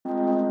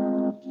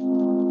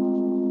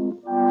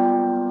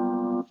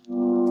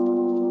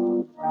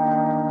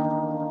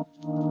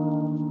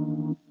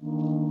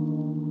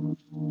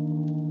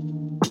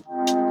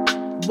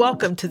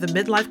Welcome to the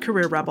Midlife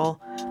Career Rebel,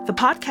 the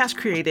podcast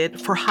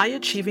created for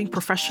high-achieving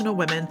professional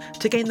women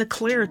to gain the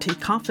clarity,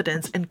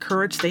 confidence, and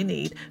courage they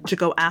need to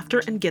go after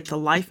and get the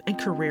life and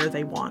career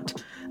they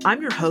want.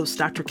 I'm your host,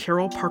 Dr.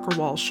 Carol Parker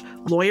Walsh,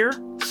 lawyer,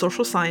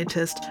 social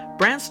scientist,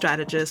 brand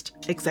strategist,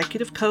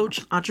 executive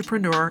coach,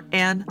 entrepreneur,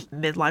 and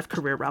midlife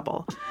career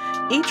rebel.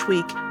 Each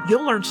week,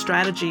 you'll learn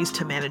strategies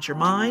to manage your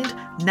mind,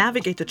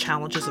 navigate the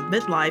challenges of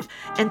midlife,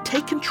 and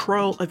take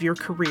control of your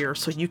career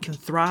so you can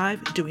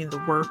thrive doing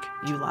the work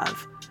you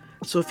love.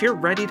 So if you're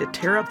ready to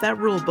tear up that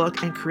rule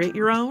book and create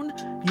your own,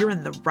 you're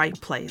in the right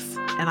place,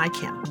 and I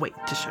can't wait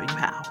to show you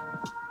how.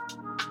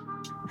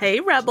 Hey,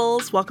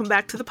 Rebels, welcome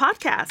back to the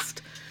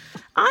podcast.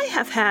 I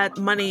have had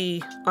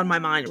money on my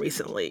mind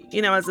recently.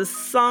 You know, as the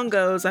song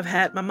goes, I've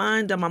had my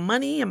mind on my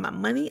money and my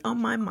money on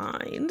my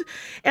mind.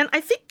 And I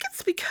think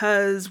it's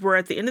because we're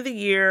at the end of the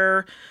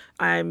year.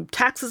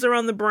 Taxes are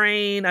on the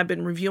brain. I've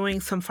been reviewing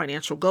some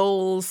financial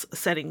goals,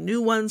 setting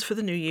new ones for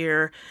the new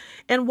year.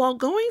 And while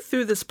going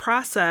through this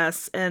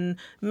process and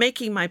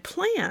making my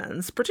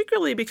plans,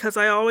 particularly because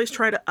I always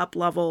try to up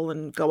level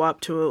and go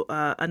up to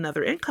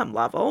another income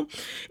level,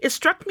 it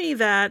struck me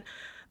that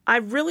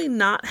I've really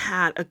not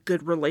had a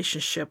good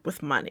relationship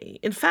with money.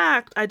 In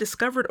fact, I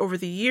discovered over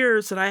the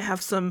years that I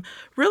have some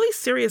really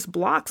serious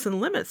blocks and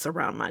limits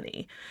around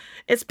money.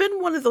 It's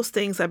been one of those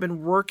things I've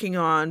been working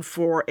on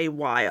for a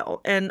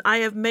while, and I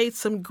have made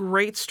some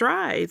great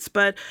strides,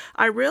 but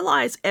I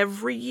realize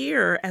every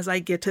year as I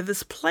get to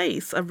this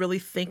place of really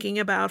thinking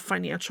about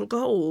financial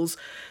goals,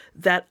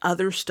 that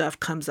other stuff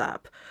comes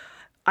up.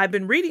 I've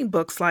been reading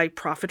books like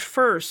Profit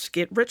First,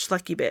 Get Rich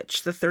Lucky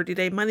Bitch, The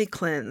 30-Day Money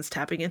Cleanse,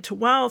 Tapping into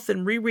Wealth,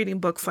 and rereading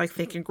books like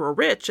Think and Grow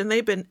Rich, and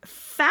they've been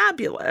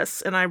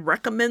fabulous, and I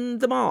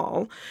recommend them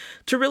all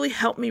to really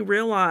help me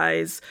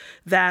realize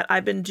that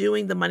I've been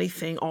doing the money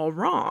thing all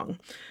wrong.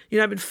 You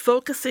know, I've been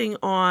focusing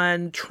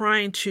on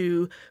trying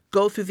to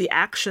go through the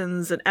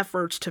actions and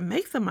efforts to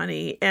make the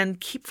money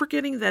and keep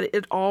forgetting that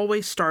it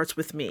always starts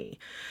with me.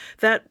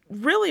 That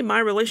really my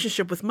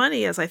relationship with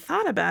money, as I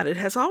thought about it,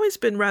 has always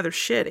been rather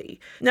shitty.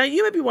 Now,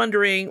 you may be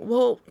wondering,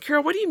 well,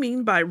 Carol, what do you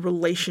mean by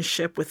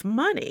relationship with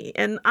money?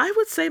 And I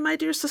would say, my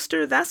dear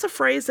sister, that's a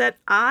phrase that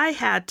I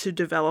had to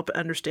develop an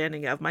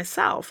understanding of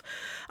myself.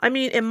 I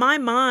mean, in my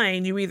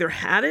mind, you either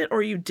had it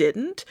or you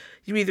didn't.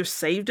 You either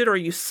saved it or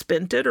you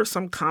spent it or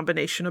some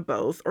combination of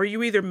both, or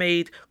you either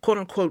made quote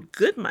unquote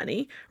good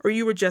money or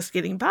you were just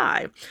getting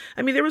by.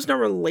 I mean, there was no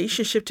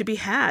relationship to be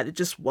had. It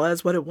just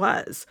was what it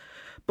was.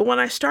 But when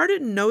I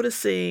started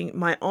noticing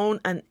my own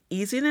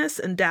uneasiness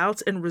and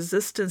doubts and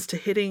resistance to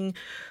hitting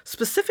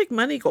specific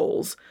money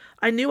goals,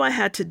 I knew I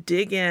had to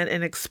dig in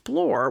and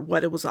explore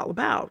what it was all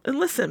about. And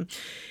listen,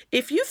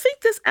 if you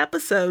think this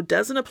episode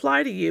doesn't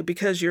apply to you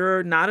because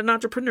you're not an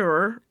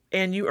entrepreneur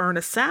and you earn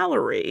a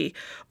salary,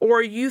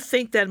 or you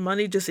think that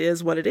money just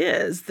is what it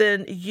is,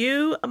 then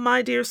you,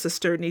 my dear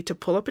sister, need to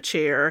pull up a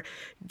chair,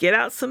 get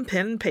out some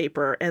pen and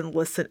paper, and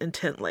listen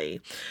intently.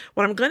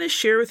 What I'm going to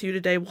share with you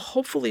today will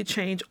hopefully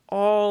change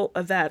all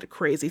of that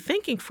crazy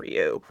thinking for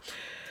you.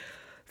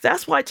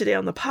 That's why today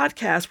on the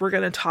podcast, we're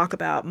going to talk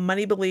about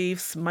money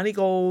beliefs, money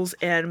goals,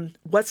 and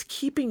what's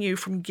keeping you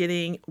from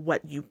getting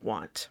what you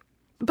want.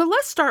 But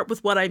let's start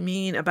with what I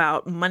mean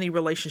about money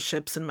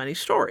relationships and money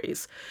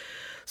stories.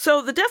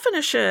 So the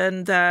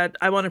definition that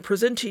I want to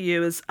present to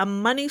you is a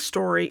money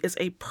story is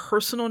a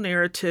personal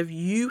narrative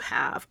you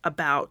have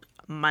about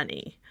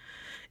money.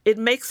 It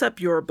makes up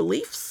your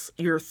beliefs,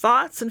 your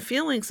thoughts and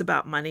feelings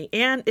about money,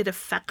 and it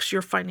affects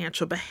your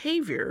financial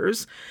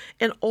behaviors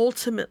and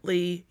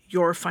ultimately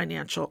your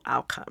financial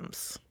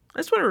outcomes. I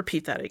just want to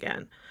repeat that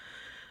again.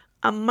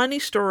 A money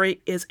story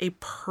is a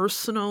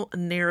personal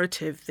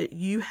narrative that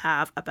you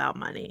have about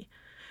money.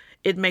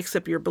 It makes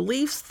up your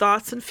beliefs,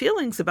 thoughts, and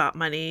feelings about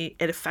money.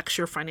 It affects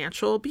your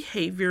financial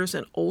behaviors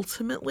and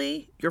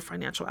ultimately your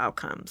financial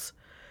outcomes.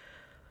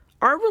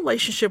 Our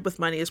relationship with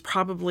money is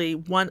probably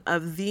one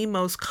of the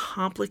most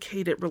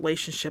complicated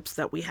relationships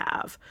that we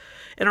have.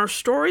 And our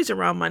stories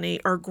around money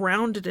are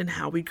grounded in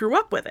how we grew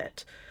up with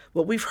it,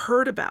 what we've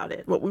heard about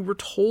it, what we were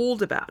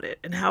told about it,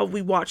 and how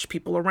we watch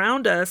people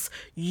around us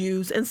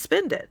use and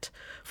spend it.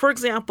 For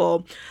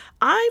example,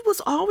 I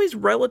was always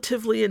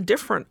relatively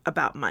indifferent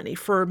about money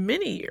for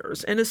many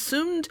years and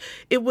assumed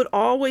it would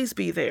always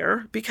be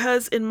there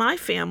because in my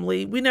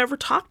family, we never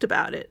talked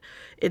about it.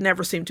 It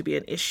never seemed to be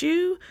an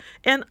issue.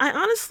 And I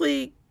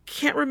honestly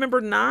can't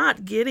remember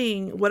not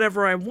getting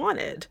whatever I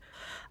wanted.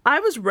 I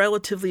was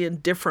relatively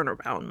indifferent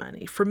around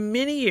money. For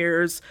many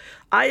years,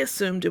 I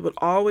assumed it would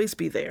always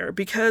be there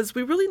because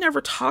we really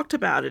never talked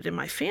about it in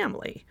my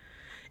family.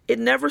 It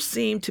never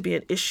seemed to be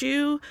an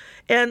issue,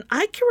 and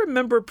I can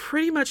remember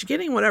pretty much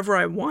getting whatever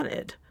I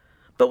wanted.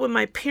 But when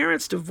my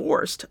parents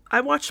divorced,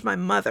 I watched my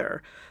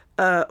mother,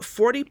 a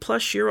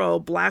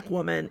 40-plus-year-old Black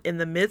woman in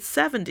the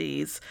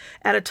mid-70s,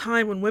 at a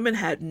time when women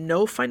had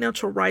no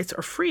financial rights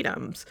or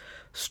freedoms,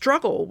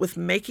 struggle with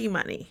making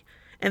money.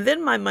 And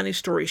then my money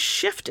story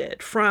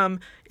shifted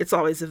from it's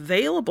always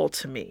available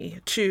to me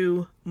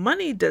to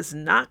money does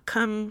not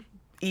come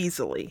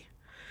easily.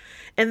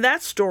 And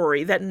that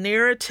story, that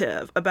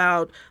narrative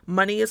about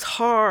money is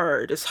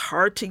hard, it's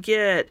hard to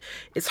get,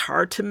 it's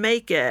hard to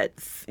make it,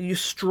 you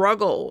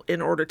struggle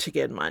in order to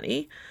get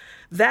money,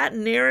 that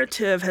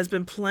narrative has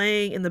been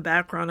playing in the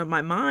background of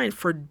my mind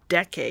for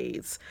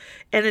decades,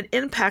 and it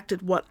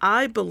impacted what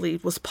I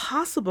believed was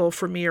possible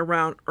for me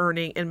around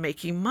earning and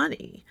making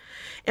money.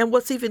 And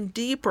what's even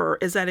deeper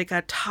is that it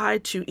got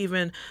tied to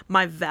even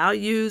my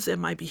values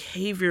and my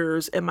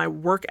behaviors and my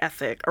work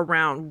ethic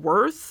around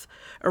worth,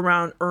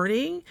 around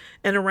earning,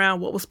 and around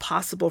what was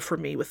possible for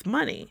me with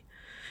money.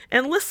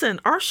 And listen,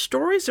 our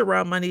stories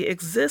around money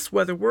exist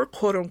whether we're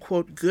quote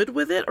unquote good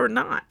with it or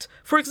not.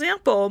 For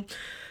example,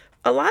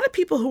 a lot of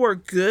people who are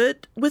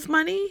good with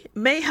money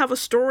may have a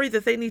story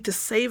that they need to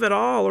save it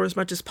all or as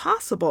much as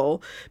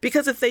possible,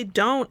 because if they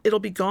don't, it'll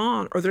be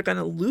gone or they're going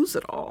to lose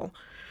it all.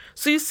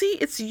 So you see,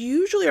 it's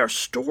usually our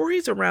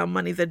stories around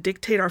money that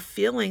dictate our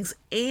feelings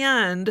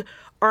and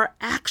our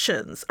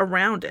actions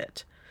around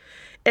it.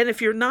 And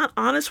if you're not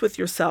honest with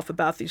yourself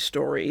about these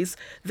stories,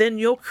 then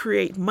you'll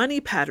create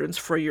money patterns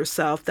for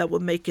yourself that will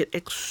make it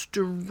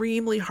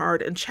extremely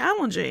hard and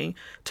challenging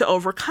to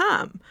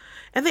overcome.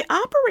 And they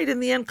operate in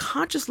the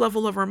unconscious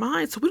level of our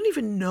mind, so we don't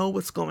even know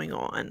what's going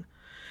on.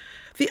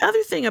 The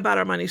other thing about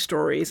our money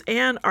stories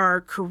and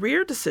our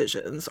career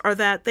decisions are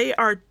that they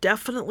are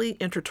definitely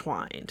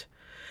intertwined.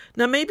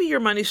 Now, maybe your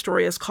money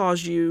story has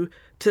caused you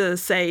to,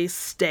 say,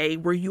 stay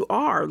where you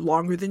are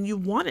longer than you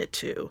wanted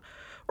to.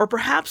 Or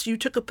perhaps you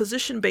took a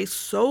position based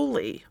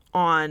solely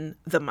on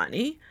the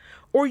money,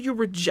 or you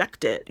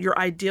rejected your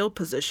ideal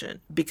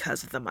position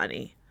because of the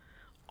money.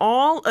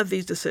 All of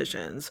these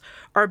decisions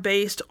are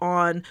based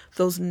on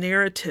those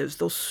narratives,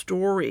 those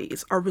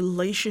stories, our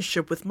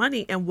relationship with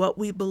money, and what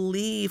we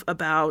believe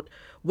about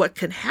what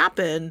can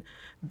happen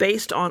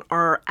based on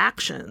our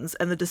actions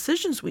and the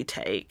decisions we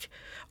take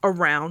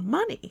around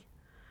money.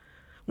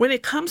 When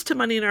it comes to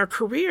money in our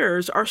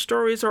careers, our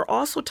stories are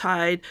also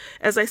tied,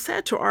 as I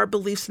said, to our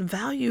beliefs and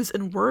values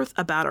and worth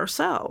about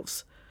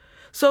ourselves.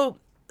 So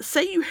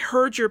say you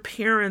heard your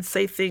parents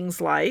say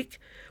things like,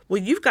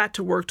 well, you've got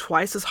to work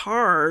twice as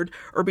hard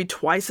or be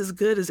twice as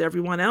good as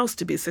everyone else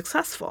to be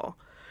successful.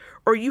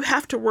 Or you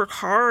have to work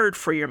hard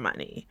for your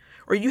money.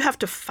 Or you have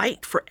to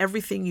fight for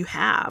everything you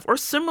have. Or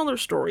similar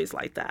stories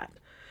like that.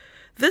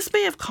 This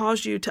may have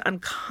caused you to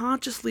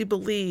unconsciously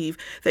believe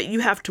that you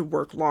have to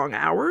work long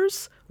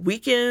hours,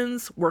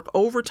 weekends, work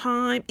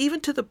overtime, even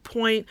to the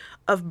point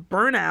of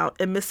burnout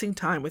and missing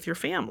time with your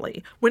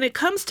family. When it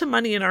comes to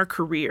money in our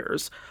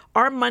careers,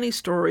 our money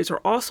stories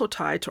are also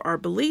tied to our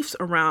beliefs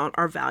around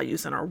our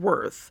values and our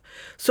worth.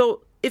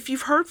 So if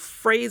you've heard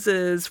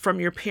phrases from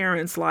your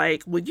parents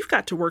like, well, you've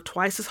got to work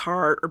twice as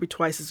hard or be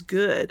twice as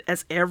good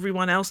as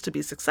everyone else to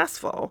be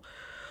successful,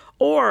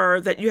 or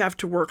that you have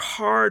to work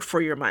hard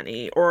for your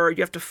money, or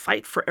you have to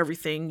fight for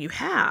everything you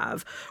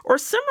have, or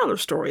similar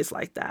stories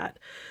like that.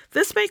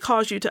 This may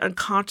cause you to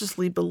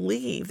unconsciously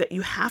believe that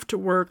you have to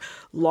work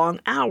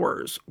long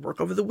hours, work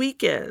over the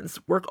weekends,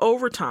 work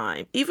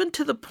overtime, even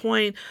to the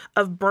point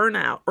of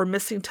burnout or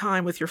missing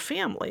time with your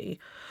family.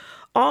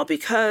 All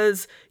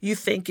because you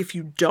think if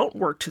you don't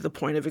work to the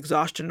point of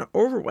exhaustion or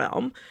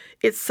overwhelm,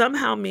 it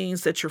somehow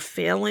means that you're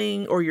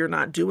failing or you're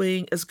not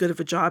doing as good of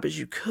a job as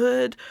you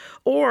could,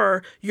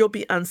 or you'll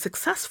be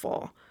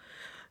unsuccessful.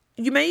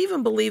 You may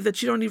even believe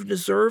that you don't even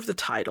deserve the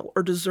title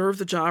or deserve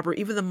the job or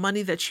even the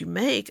money that you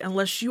make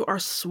unless you are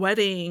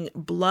sweating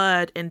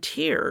blood and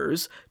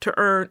tears to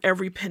earn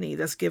every penny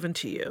that's given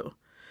to you.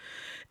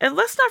 And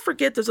let's not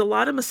forget there's a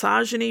lot of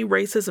misogyny,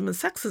 racism, and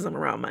sexism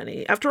around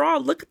money. After all,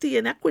 look at the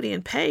inequity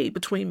in pay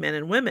between men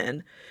and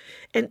women,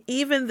 and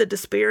even the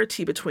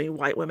disparity between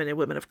white women and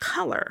women of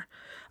color.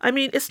 I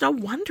mean, it's no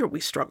wonder we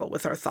struggle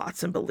with our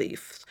thoughts and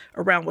beliefs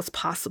around what's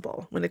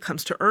possible when it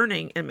comes to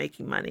earning and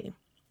making money.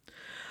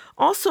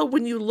 Also,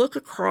 when you look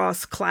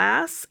across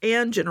class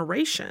and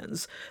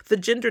generations, the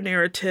gender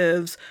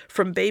narratives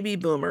from baby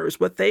boomers,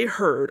 what they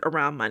heard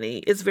around money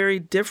is very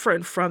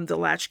different from the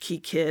latchkey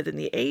kid in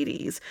the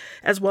 80s,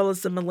 as well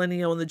as the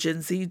millennial and the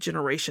Gen Z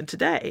generation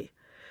today.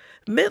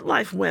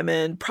 Midlife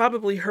women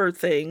probably heard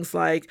things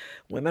like,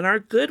 women are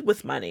good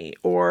with money,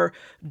 or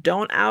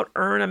don't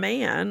out-earn a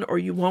man, or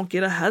you won't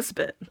get a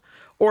husband,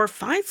 or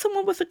find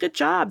someone with a good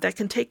job that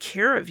can take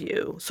care of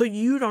you so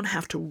you don't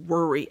have to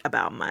worry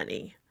about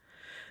money.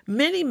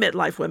 Many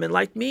midlife women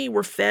like me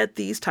were fed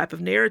these type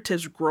of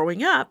narratives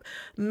growing up,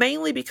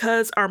 mainly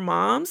because our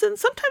moms and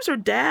sometimes our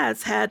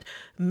dads had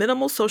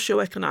minimal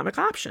socioeconomic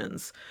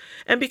options.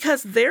 And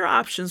because their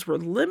options were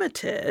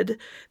limited,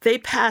 they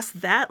passed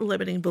that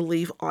limiting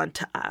belief on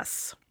to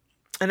us.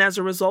 And as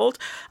a result,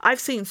 I've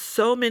seen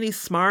so many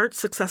smart,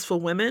 successful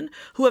women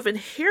who have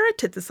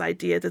inherited this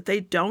idea that they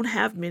don't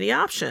have many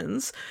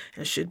options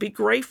and should be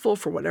grateful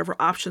for whatever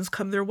options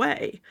come their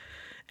way.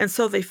 And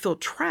so they feel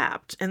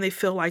trapped and they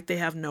feel like they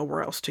have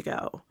nowhere else to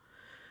go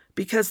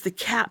because the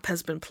cap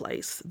has been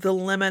placed. The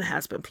limit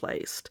has been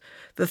placed.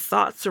 The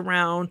thoughts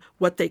around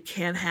what they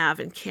can have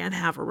and can't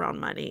have around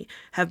money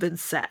have been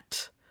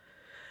set.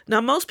 Now,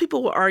 most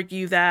people will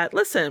argue that,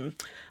 listen,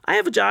 I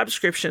have a job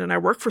description and I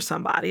work for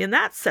somebody, and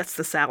that sets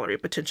the salary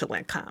potential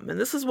income. And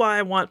this is why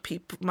I want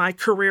my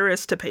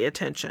careerists to pay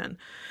attention.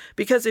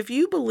 Because if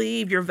you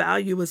believe your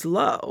value is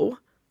low,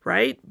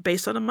 right,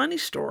 based on a money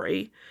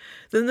story,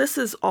 then this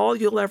is all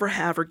you'll ever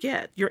have or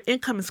get. Your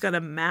income is going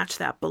to match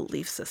that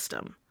belief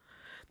system.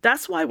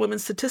 That's why women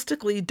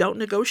statistically don't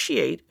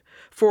negotiate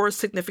for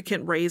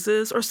significant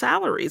raises or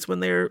salaries when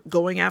they're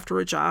going after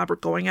a job or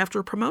going after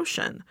a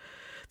promotion.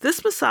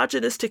 This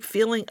misogynistic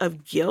feeling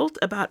of guilt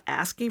about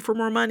asking for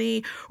more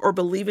money or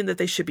believing that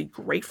they should be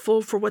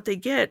grateful for what they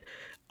get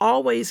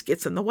always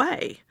gets in the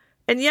way.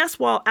 And yes,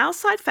 while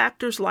outside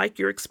factors like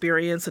your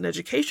experience and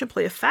education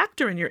play a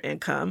factor in your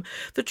income,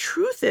 the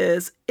truth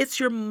is it's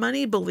your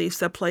money beliefs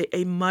that play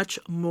a much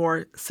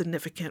more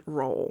significant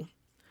role.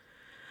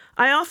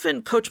 I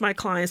often coach my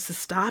clients to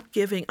stop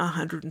giving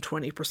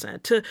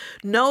 120%, to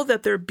know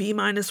that their B-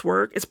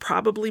 work is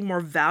probably more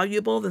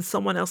valuable than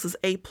someone else's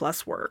A+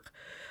 work.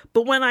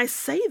 But when I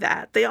say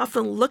that, they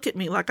often look at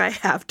me like I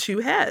have two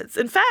heads.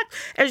 In fact,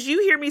 as you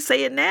hear me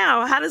say it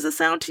now, how does it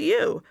sound to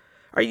you?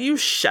 Are you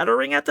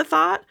shuddering at the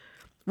thought?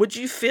 Would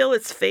you feel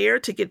it's fair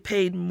to get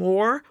paid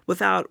more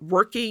without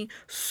working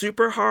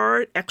super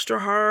hard, extra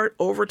hard,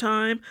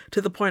 overtime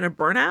to the point of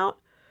burnout?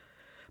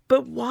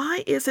 But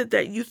why is it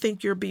that you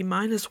think your B-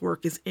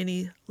 work is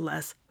any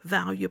less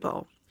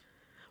valuable?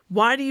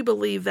 Why do you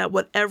believe that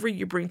whatever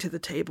you bring to the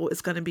table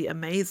is going to be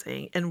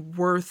amazing and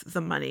worth the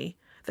money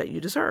that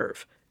you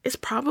deserve? It's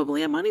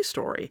probably a money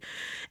story.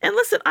 And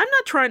listen, I'm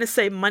not trying to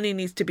say money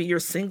needs to be your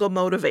single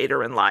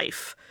motivator in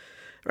life,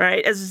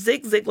 right? As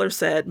Zig Ziglar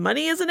said,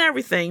 money isn't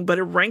everything, but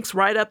it ranks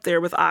right up there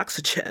with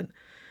oxygen.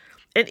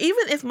 And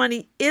even if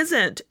money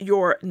isn't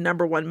your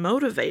number one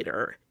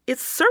motivator,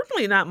 it's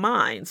certainly not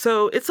mine.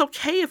 So it's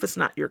okay if it's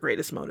not your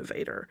greatest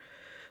motivator.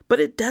 But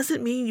it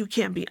doesn't mean you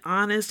can't be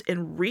honest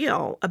and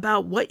real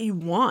about what you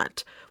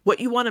want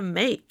to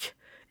make,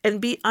 and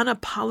be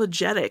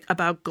unapologetic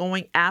about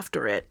going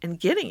after it and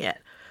getting it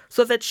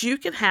so that you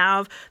can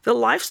have the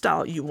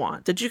lifestyle you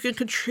want, that you can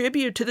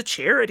contribute to the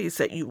charities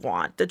that you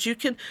want, that you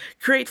can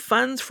create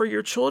funds for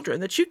your children,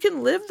 that you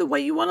can live the way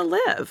you want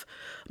to live.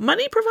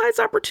 Money provides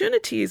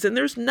opportunities, and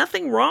there's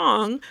nothing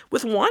wrong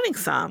with wanting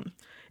some.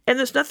 And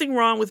there's nothing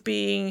wrong with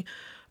being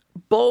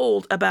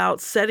bold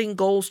about setting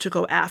goals to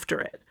go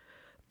after it.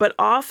 But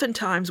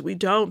oftentimes we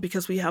don't,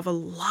 because we have a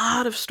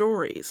lot of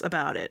stories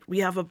about it. We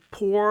have a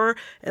poor,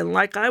 and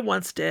like I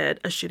once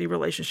did, a shitty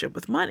relationship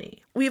with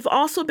money. We've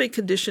also been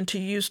conditioned to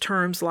use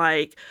terms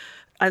like,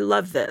 I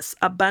love this,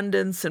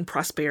 abundance and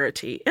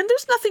prosperity. And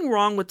there's nothing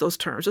wrong with those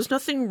terms. There's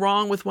nothing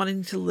wrong with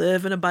wanting to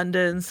live in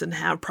abundance and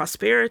have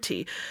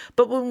prosperity.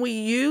 But when we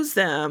use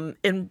them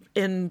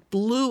in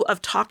lieu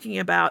of talking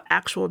about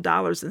actual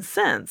dollars and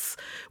cents,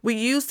 we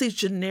use these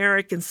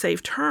generic and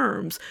safe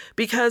terms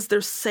because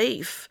they're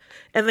safe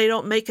and they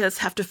don't make us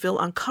have to feel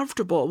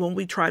uncomfortable when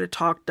we try to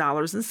talk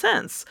dollars and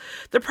cents.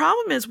 The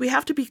problem is we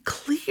have to be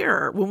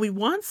clear when we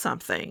want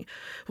something.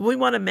 When we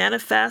want to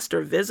manifest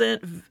or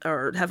visit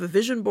or have a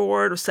vision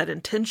board or set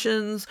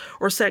intentions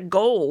or set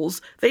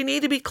goals, they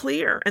need to be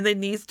clear and they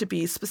need to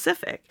be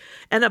specific.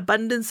 And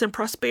abundance and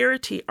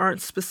prosperity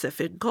aren't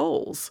specific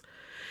goals.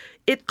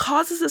 It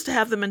causes us to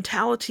have the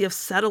mentality of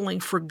settling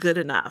for good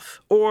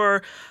enough,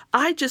 or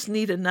I just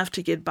need enough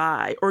to get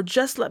by, or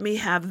just let me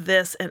have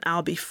this and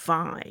I'll be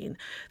fine.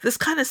 This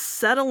kind of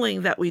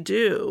settling that we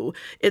do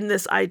in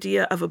this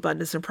idea of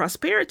abundance and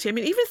prosperity. I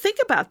mean, even think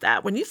about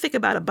that. When you think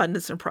about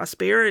abundance and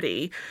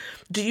prosperity,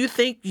 do you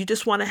think you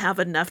just want to have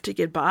enough to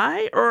get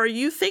by, or are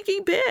you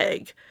thinking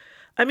big?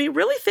 I mean,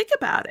 really think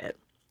about it.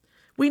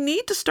 We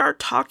need to start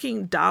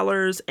talking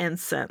dollars and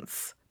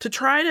cents to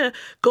try to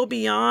go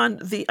beyond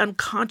the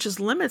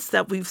unconscious limits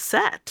that we've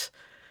set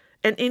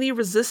and any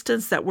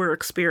resistance that we're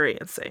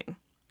experiencing.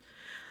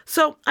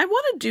 So I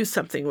want to do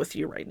something with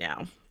you right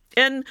now.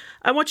 And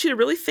I want you to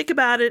really think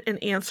about it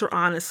and answer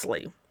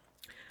honestly.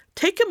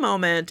 Take a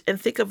moment and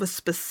think of a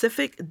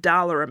specific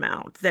dollar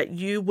amount that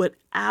you would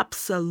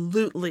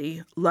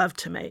absolutely love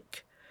to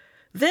make.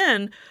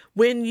 Then,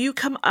 when you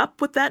come up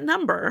with that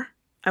number,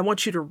 I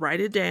want you to write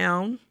it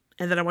down,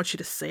 and then I want you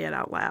to say it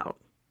out loud.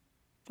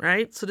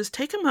 Right? So just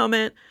take a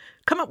moment,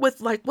 come up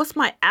with what's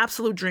my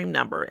absolute dream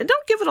number? And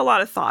don't give it a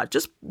lot of thought,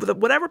 just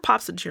whatever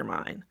pops into your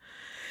mind.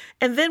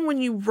 And then when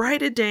you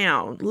write it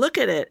down, look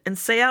at it and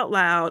say out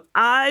loud,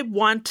 I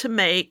want to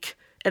make,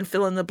 and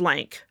fill in the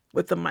blank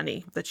with the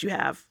money that you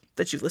have,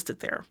 that you've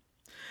listed there.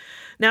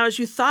 Now, as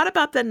you thought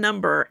about that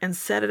number and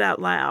said it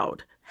out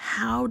loud,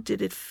 how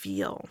did it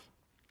feel?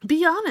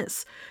 Be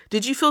honest.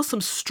 Did you feel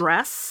some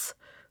stress,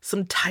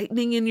 some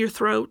tightening in your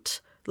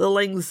throat? Little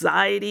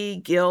anxiety,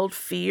 guilt,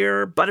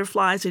 fear,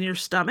 butterflies in your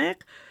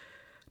stomach?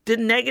 Did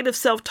negative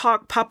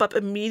self-talk pop up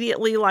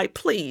immediately like,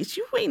 please,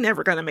 you ain't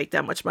never going to make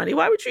that much money.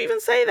 Why would you even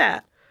say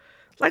that?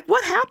 Like,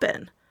 what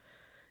happened?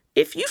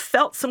 If you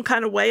felt some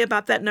kind of way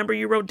about that number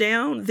you wrote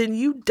down, then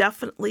you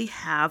definitely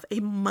have a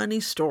money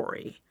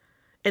story,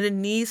 and it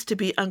needs to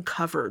be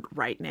uncovered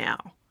right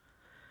now.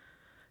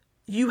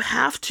 You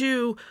have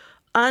to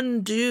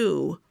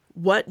undo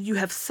what you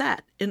have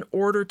set in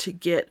order to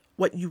get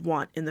what you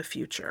want in the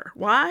future.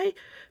 Why?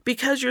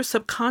 Because your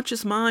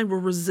subconscious mind will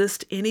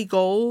resist any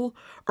goal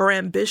or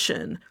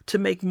ambition to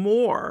make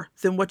more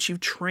than what you've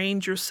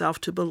trained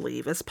yourself to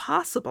believe is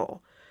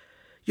possible.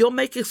 You'll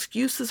make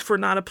excuses for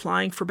not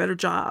applying for better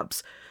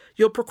jobs.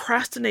 You'll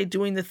procrastinate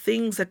doing the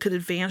things that could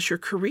advance your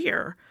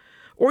career.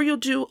 Or you'll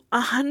do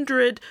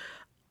 100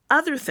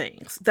 other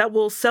things that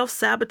will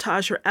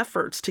self-sabotage your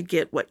efforts to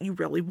get what you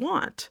really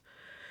want.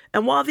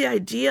 And while the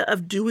idea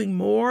of doing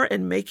more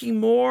and making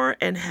more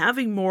and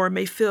having more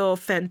may feel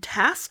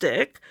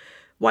fantastic,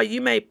 while you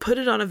may put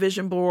it on a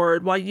vision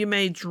board, while you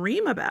may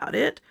dream about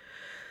it,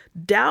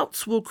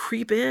 doubts will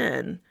creep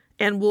in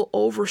and will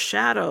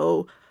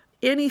overshadow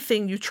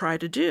anything you try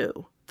to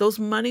do. Those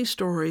money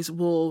stories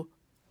will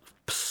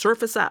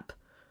surface up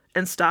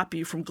and stop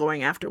you from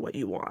going after what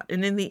you want.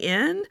 And in the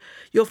end,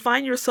 you'll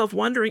find yourself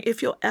wondering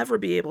if you'll ever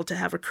be able to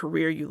have a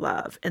career you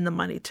love and the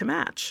money to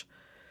match.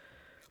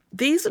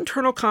 These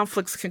internal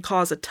conflicts can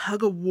cause a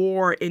tug of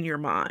war in your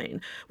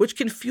mind, which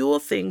can fuel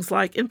things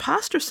like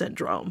imposter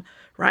syndrome,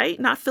 right?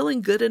 Not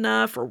feeling good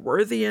enough or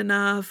worthy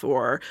enough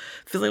or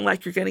feeling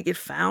like you're going to get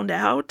found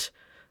out.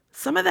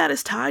 Some of that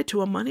is tied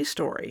to a money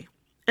story.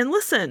 And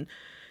listen,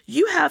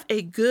 you have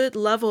a good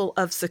level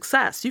of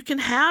success. You can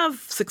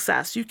have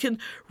success. You can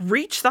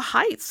reach the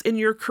heights in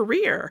your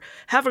career,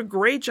 have a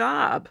great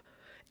job,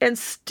 and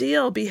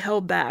still be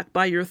held back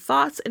by your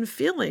thoughts and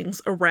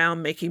feelings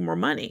around making more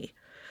money.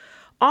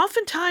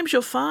 Oftentimes,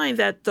 you'll find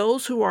that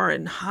those who are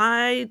in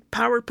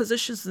high-powered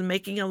positions and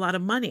making a lot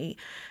of money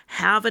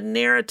have a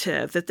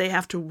narrative that they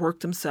have to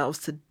work themselves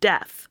to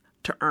death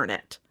to earn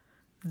it.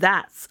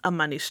 That's a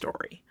money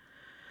story.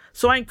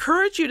 So I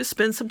encourage you to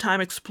spend some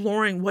time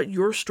exploring what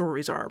your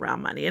stories are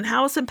around money and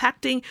how it's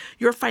impacting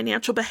your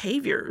financial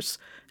behaviors,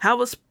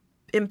 how it's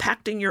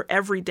impacting your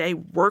everyday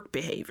work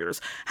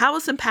behaviors, how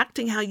it's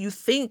impacting how you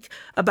think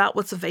about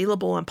what's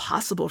available and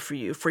possible for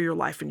you for your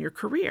life and your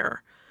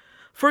career.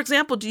 For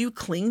example, do you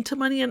cling to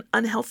money in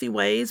unhealthy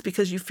ways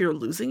because you fear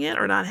losing it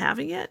or not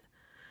having it?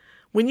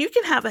 When you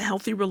can have a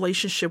healthy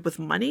relationship with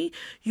money,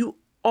 you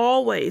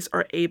always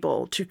are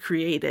able to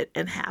create it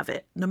and have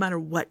it, no matter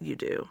what you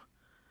do.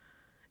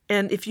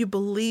 And if you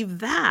believe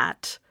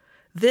that,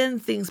 then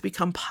things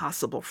become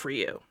possible for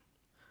you.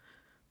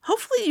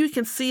 Hopefully you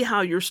can see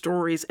how your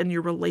stories and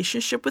your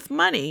relationship with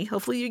money,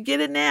 hopefully you get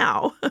it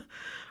now,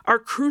 are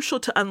crucial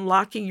to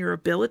unlocking your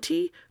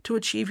ability to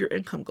achieve your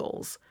income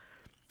goals.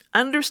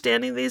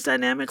 Understanding these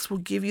dynamics will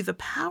give you the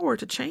power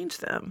to change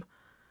them.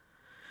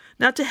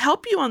 Now, to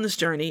help you on this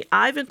journey,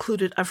 I've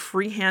included a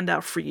free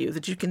handout for you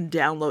that you can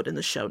download in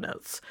the show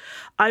notes.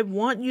 I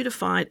want you to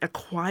find a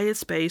quiet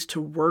space to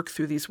work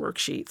through these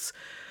worksheets.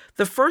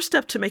 The first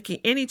step to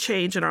making any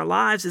change in our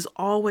lives is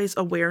always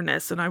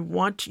awareness, and I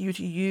want you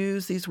to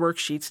use these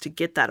worksheets to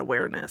get that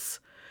awareness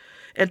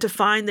and to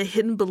find the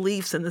hidden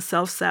beliefs and the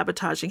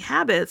self-sabotaging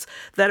habits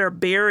that are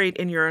buried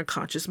in your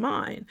unconscious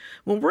mind.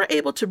 When we're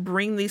able to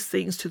bring these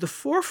things to the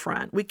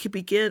forefront, we can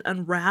begin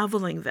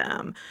unraveling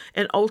them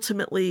and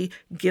ultimately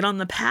get on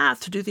the path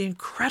to do the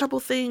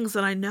incredible things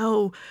that I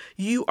know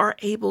you are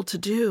able to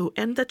do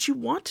and that you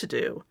want to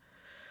do.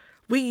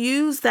 We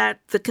use the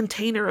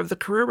container of the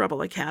Career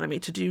Rebel Academy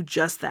to do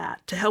just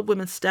that, to help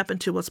women step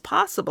into what's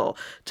possible,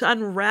 to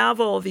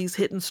unravel these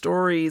hidden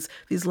stories,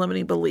 these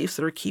limiting beliefs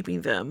that are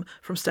keeping them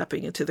from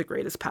stepping into the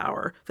greatest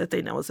power that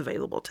they know is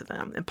available to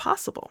them and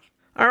possible.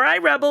 All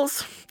right,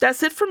 Rebels,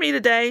 that's it for me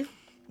today.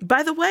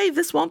 By the way,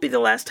 this won't be the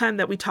last time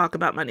that we talk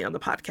about money on the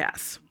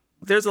podcast.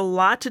 There's a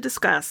lot to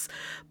discuss,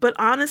 but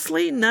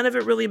honestly, none of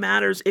it really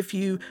matters if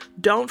you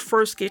don't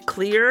first get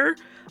clear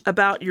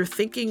about your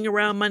thinking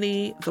around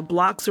money, the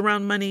blocks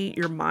around money,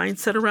 your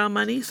mindset around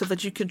money, so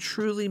that you can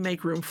truly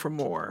make room for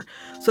more.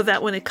 So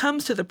that when it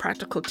comes to the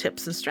practical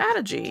tips and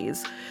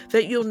strategies,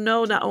 that you'll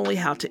know not only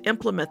how to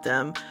implement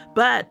them,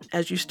 but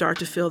as you start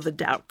to feel the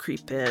doubt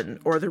creep in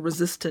or the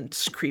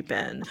resistance creep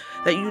in,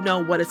 that you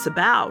know what it's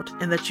about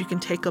and that you can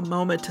take a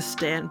moment to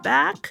stand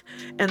back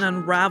and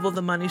unravel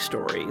the money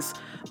stories,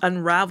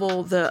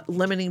 unravel the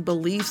limiting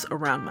beliefs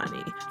around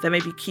money that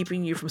may be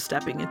keeping you from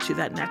stepping into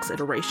that next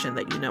iteration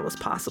that you know is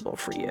possible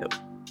for you.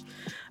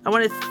 I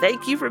want to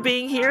thank you for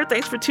being here.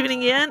 Thanks for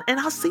tuning in,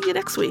 and I'll see you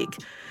next week.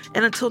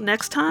 And until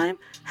next time,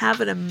 have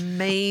an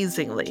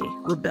amazingly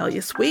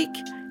rebellious week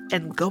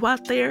and go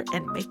out there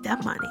and make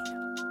that money.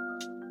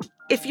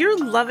 If you're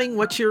loving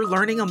what you're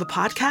learning on the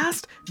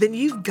podcast, then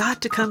you've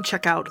got to come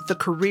check out the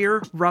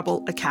Career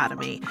Rebel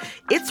Academy.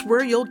 It's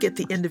where you'll get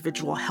the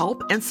individual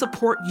help and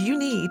support you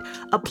need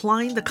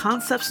applying the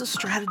concepts and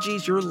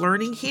strategies you're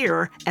learning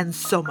here and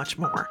so much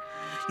more.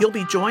 You'll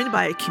be joined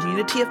by a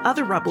community of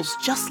other rebels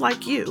just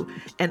like you,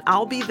 and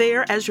I'll be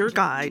there as your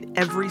guide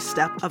every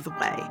step of the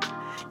way.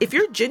 If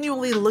you're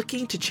genuinely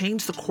looking to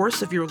change the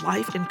course of your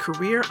life and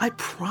career, I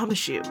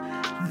promise you,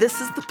 this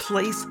is the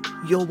place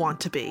you'll want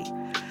to be.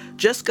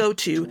 Just go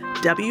to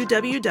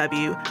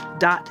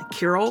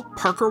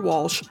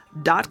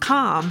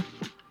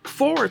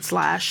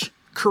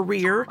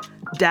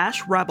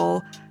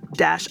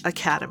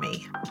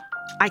www.carolparkerwalsh.com/career-rebel-academy.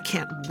 I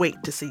can't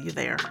wait to see you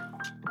there.